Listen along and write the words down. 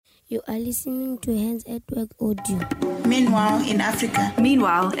You are listening to Hands at Work Audio. Meanwhile in Africa.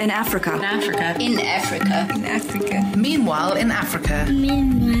 Meanwhile in Africa. In Africa. In Africa. In Africa. Meanwhile in Africa.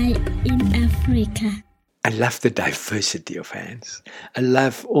 Meanwhile in Africa. I love the diversity of Hands. I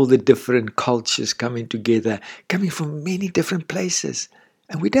love all the different cultures coming together, coming from many different places.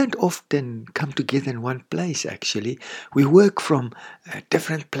 And we don't often come together in one place, actually. We work from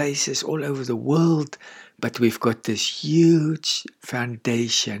different places all over the world, but we've got this huge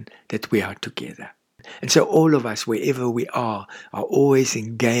foundation that we are together. And so all of us, wherever we are always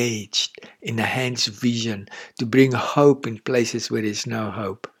engaged in the Hands vision to bring hope in places where there's no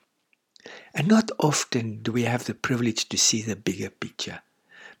hope. And not often do we have the privilege to see the bigger picture.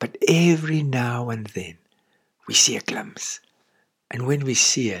 But every now and then, we see a glimpse. And when we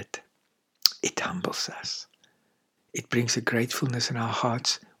see it, it humbles us. It brings a gratefulness in our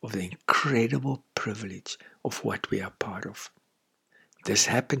hearts of the incredible privilege of what we are part of. This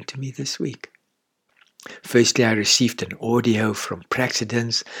happened to me this week. Firstly, I received an audio from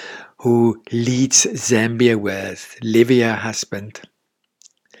Praxidence, who leads Zambia with Livia, her husband.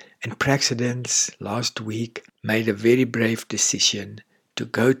 And Praxidence last week made a very brave decision to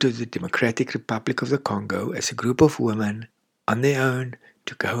go to the Democratic Republic of the Congo as a group of women on their own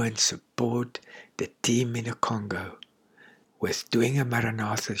to go and support the team in the Congo with doing a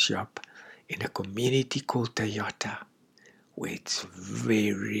Maranatha job in a community called Toyota, where it's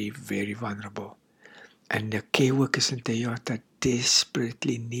very, very vulnerable. And the care workers in Toyota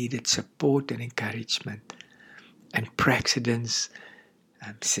desperately needed support and encouragement. And Praxidence,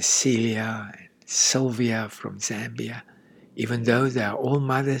 Cecilia and Sylvia from Zambia, even though they are all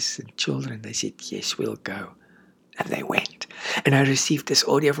mothers and children, they said, yes, we'll go. And they went. And I received this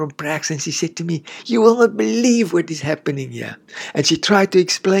audio from Prax, and she said to me, you will not believe what is happening here. And she tried to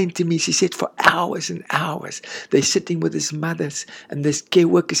explain to me, she said, for hours and hours, they're sitting with these mothers and these care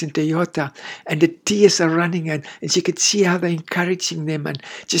workers in Toyota, and the tears are running, and she could see how they're encouraging them, and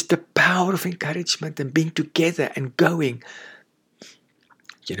just the power of encouragement and being together and going.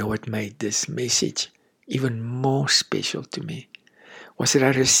 You know what made this message even more special to me? Was that I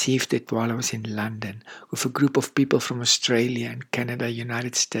received it while I was in London with a group of people from Australia and Canada,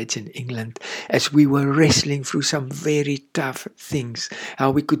 United States and England, as we were wrestling through some very tough things,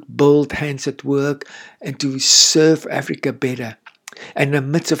 how we could build Hands at Work and to serve Africa better. And in the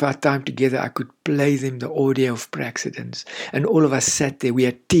midst of our time together, I could play them the audio of Praxidence. And all of us sat there, we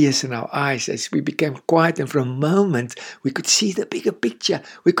had tears in our eyes as we became quiet. And for a moment, we could see the bigger picture.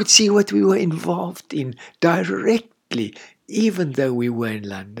 We could see what we were involved in directly, even though we were in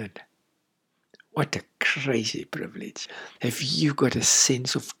London. What a crazy privilege. Have you got a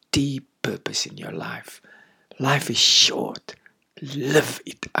sense of deep purpose in your life? Life is short. Live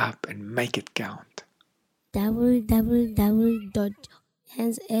it up and make it count.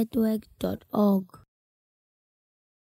 www.handsatwork.org